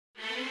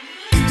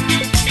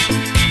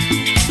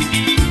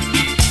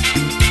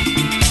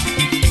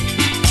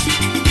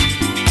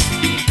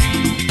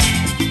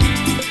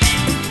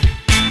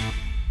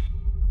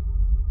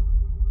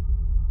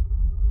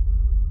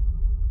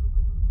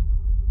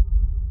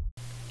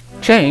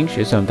Change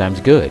is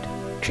sometimes good.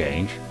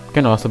 Change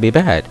can also be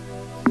bad.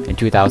 In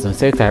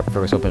 2006, I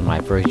first opened my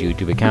first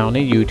YouTube account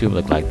and YouTube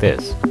looked like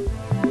this.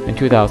 In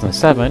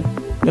 2007,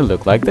 it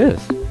looked like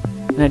this.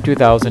 And in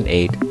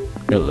 2008,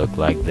 it looked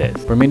like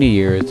this. For many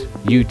years,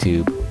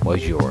 YouTube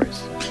was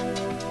yours.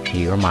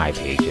 Here are my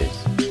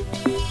pages.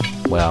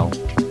 Well,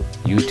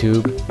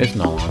 YouTube is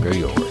no longer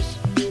yours.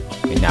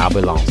 It now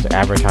belongs to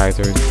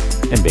advertisers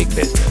and big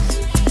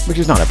business, which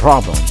is not a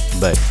problem,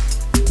 but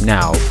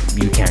now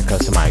you can't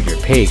customize your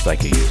page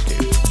like you used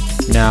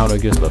to. Now it'll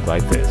just look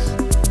like this.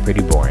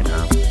 Pretty boring,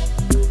 huh?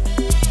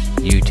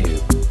 YouTube,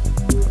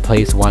 a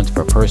place once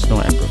for personal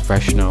and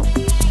professional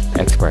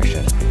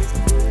expression.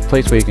 A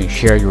place where you can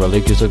share your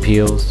religious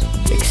appeals,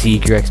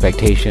 exceed your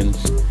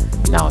expectations.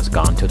 Now it's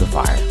gone to the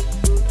fire.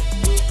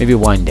 Maybe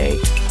one day,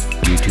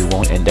 YouTube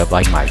won't end up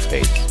like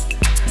MySpace,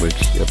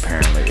 which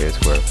apparently is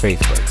where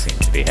Facebook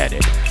seems to be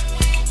headed.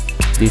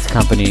 These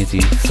companies,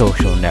 these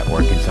social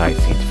networking sites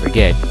seem to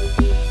forget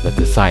that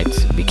the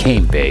sites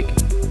became big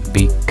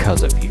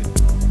because of you.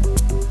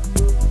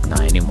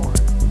 Not anymore.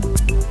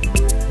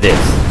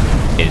 This